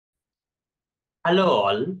Hello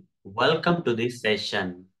all, welcome to this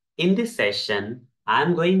session. In this session,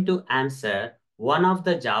 I'm going to answer one of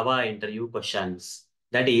the Java interview questions.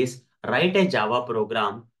 That is, write a Java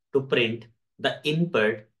program to print the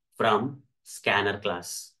input from scanner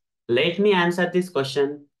class. Let me answer this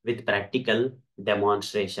question with practical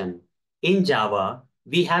demonstration. In Java,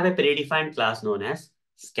 we have a predefined class known as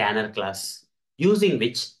scanner class, using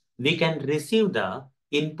which we can receive the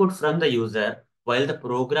input from the user while the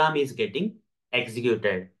program is getting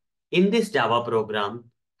executed. In this Java program,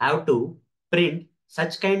 have to print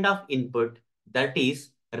such kind of input that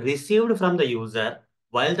is received from the user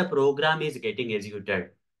while the program is getting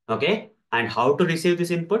executed. Okay. And how to receive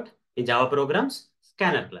this input in Java programs?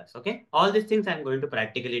 Scanner class. Okay. All these things I'm going to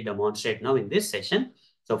practically demonstrate now in this session.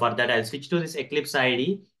 So for that, I'll switch to this Eclipse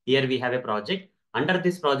IDE. Here we have a project. Under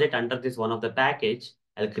this project, under this one of the package,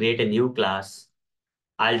 I'll create a new class.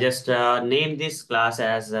 I'll just name this class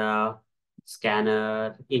as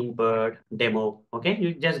scanner input demo. Okay,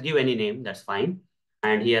 you just give any name, that's fine.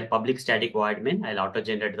 And here public static void main, I'll auto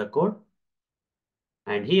generate the code.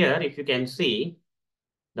 And here, if you can see,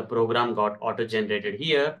 the program got auto generated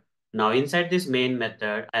here. Now inside this main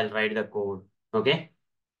method, I'll write the code. Okay.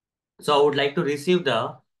 So I would like to receive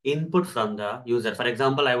the input from the user. For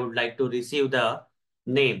example, I would like to receive the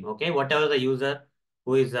name. Okay, whatever the user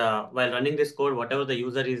who is while running this code, whatever the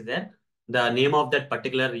user is there, the name of that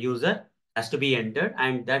particular user has to be entered,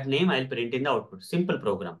 and that name I'll print in the output. Simple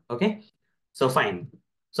program. Okay, so fine.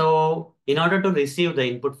 So in order to receive the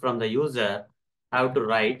input from the user, I have to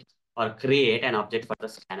write or create an object for the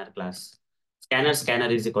scanner class. Scanner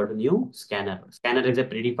is equal to new scanner. Scanner is a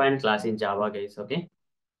predefined class in Java, guys. Okay.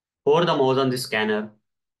 Hover the mouse on the scanner,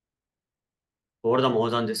 hover the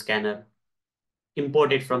mouse on the scanner,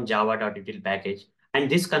 import it from java.util package. And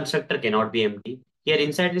this constructor cannot be empty. Here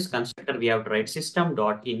inside this constructor, we have to write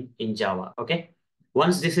system.in in Java. Okay.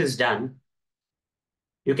 Once this is done,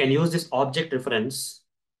 you can use this object reference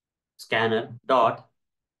scanner dot.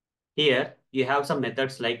 Here you have some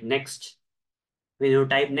methods like next. When you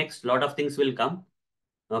type next, lot of things will come.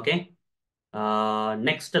 Okay.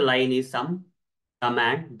 Next line is some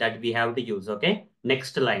command that we have to use. Okay.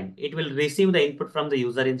 Next line. It will receive the input from the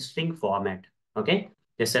user in string format. Okay.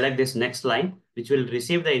 Just select this next line, which will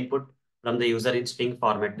receive the input from the user in string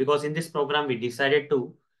format. Because in this program, we decided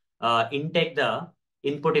to intake the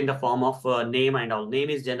input in the form of name and all.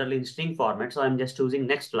 Name is generally in string format. So I'm just choosing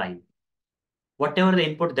next line. Whatever the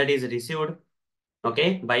input that is received,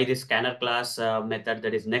 okay, by this scanner class method,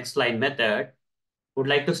 that is next line method, would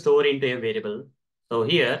like to store into a variable. So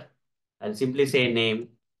here, I'll simply say name,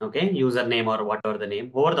 okay, username or whatever the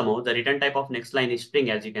name. Over the mouse, the return type of next line is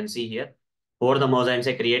string, as you can see here. Over the mouse and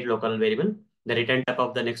say create local variable. The return type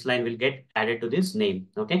of the next line will get added to this name.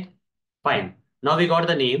 Okay, fine. Now we got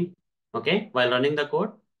the name. Okay, while running the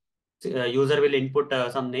code, user will input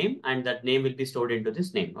some name and that name will be stored into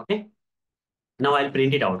this name. Okay. Now I'll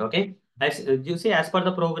print it out. Okay. As you see, as per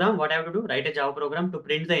the program, what I have to do, write a Java program to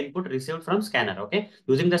print the input received from scanner. Okay.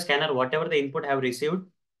 Using the scanner, whatever the input I have received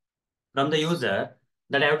from the user,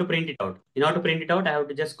 that I have to print it out. In order to print it out, I have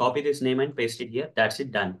to just copy this name and paste it here. That's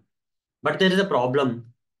it, done. But there is a problem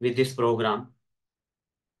with this program.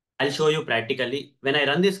 I'll show you practically. When I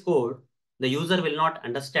run this code, the user will not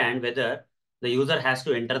understand whether the user has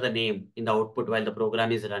to enter the name in the output while the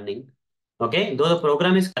program is running. Okay, though the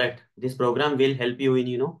program is correct, this program will help you in,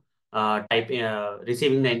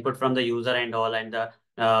 receiving the input from the user and all, and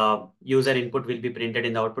the user input will be printed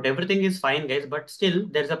in the output. Everything is fine, guys, but still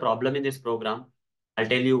there's a problem in this program. I'll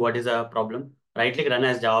tell you what is the problem. Right click, run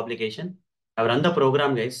as Java application. I've run the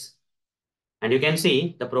program, guys, and you can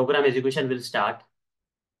see the program execution will start.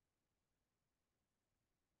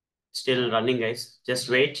 Still running, guys. Just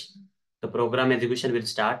wait. The program execution will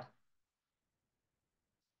start.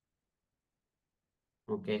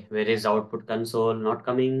 Okay, where is output console? Not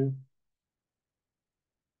coming.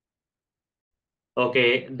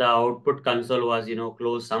 Okay, the output console was,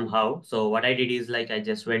 closed somehow. So what I did is like I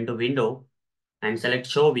just went to window and select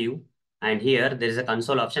show view. And here there is a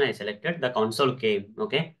console option I selected. The console came.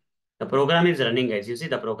 Okay. The program is running, guys. You see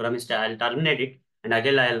the program is, I'll terminate it and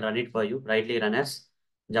again I'll run it for you. Rightly run as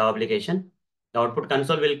Java application. The output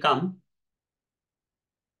console will come.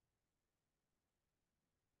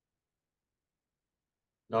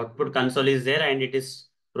 The output console is there and it is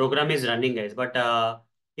program is running, guys. But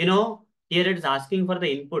here it is asking for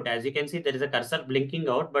the input. As you can see, there is a cursor blinking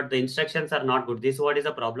out, but the instructions are not good. This what is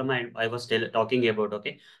the problem I was still talking about.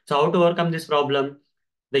 Okay. So how to overcome this problem?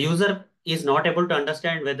 The user is not able to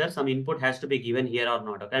understand whether some input has to be given here or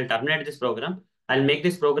not. Okay. I'll terminate this program. I'll make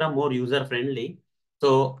this program more user friendly.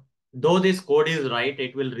 So though this code is right,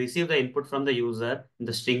 it will receive the input from the user in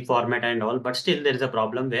the string format and all, but still there is a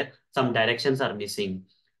problem where some directions are missing.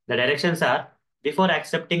 The directions are, before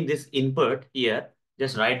accepting this input here,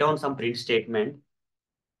 just write down some print statement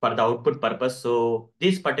for the output purpose. So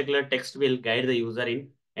this particular text will guide the user in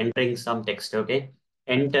entering some text. Okay.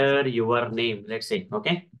 Enter your name, let's say.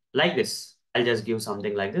 Okay. Like this. I'll just give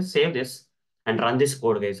something like this. Save this and run this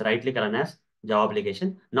code, guys. Right click, run as Java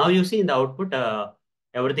application. Now you see in the output,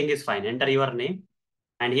 everything is fine. Enter your name.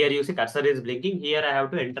 And here you see cursor is blinking. Here I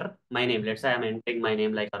have to enter my name. Let's say I'm entering my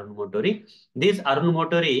name like Arun Motori. This Arun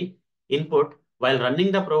Motori input, while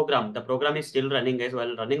running the program is still running, guys.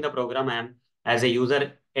 While running the program, I am as a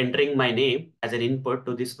user entering my name as an input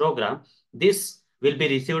to this program. This will be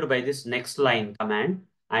received by this next line command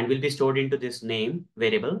and will be stored into this name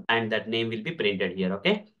variable, and that name will be printed here.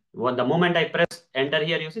 Okay. When the moment I press enter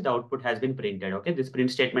here, you see the output has been printed. Okay. This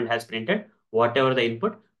print statement has printed whatever the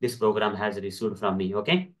input this program has received from me.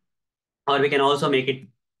 Okay. Or we can also make it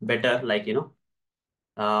better, like,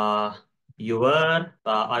 uh, your,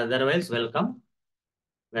 otherwise welcome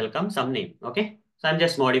some name. Okay. So I'm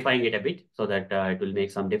just modifying it a bit so that it will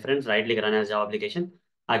make some difference. Right click, run as Java application.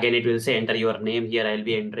 Again, it will say enter your name. Here I'll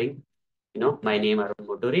be entering, my name Arun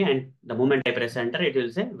Moturi. And the moment I press enter, it will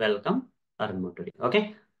say welcome Arun Moturi.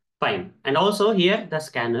 Okay. Fine. And also here the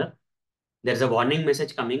scanner, there's a warning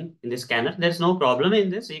message coming in the scanner. There's no problem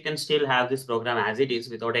in this. You can still have this program as it is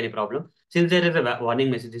without any problem. Since there is a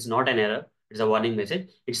warning message, it's not an error. It's a warning message.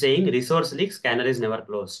 It's saying resource leak, scanner is never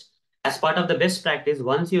closed. As part of the best practice,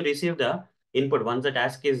 once you receive the input, once the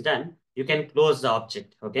task is done, you can close the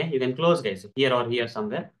object. Okay. You can close, guys, here or here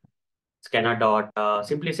somewhere. Scanner dot,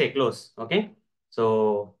 simply say close. Okay.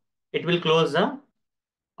 So it will close the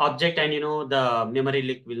object, and the memory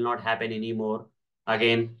leak will not happen anymore.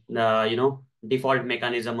 Again, the default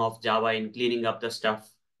mechanism of Java in cleaning up the stuff,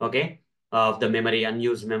 okay, of the memory,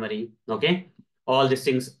 unused memory. Okay, all these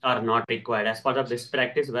things are not required. As part of this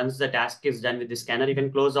practice, once the task is done with the scanner, you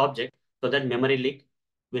can close the object so that memory leak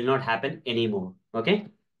will not happen anymore. Okay,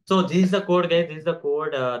 so this is the code, guys. This is the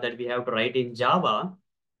code that we have to write in Java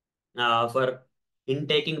for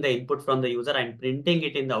intaking the input from the user and printing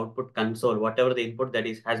it in the output console. Whatever the input that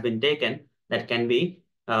is has been taken, that can be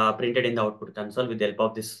printed in the output console with the help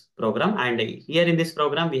of this program. And here in this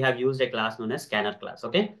program, we have used a class known as scanner class.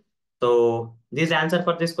 Okay. So this answer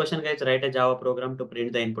for this question, guys, write a Java program to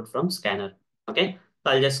print the input from scanner. Okay.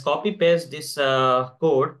 So I'll just copy paste this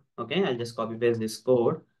code. Okay. I'll just copy paste this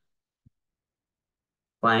code.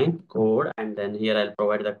 Fine, code, and then here I'll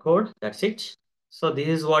provide the code. That's it. So this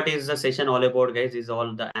is what is the session all about, guys. Is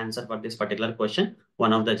all the answer for this particular question,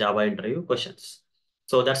 one of the Java interview questions.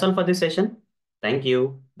 So that's all for this session. Thank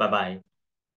you. Bye bye.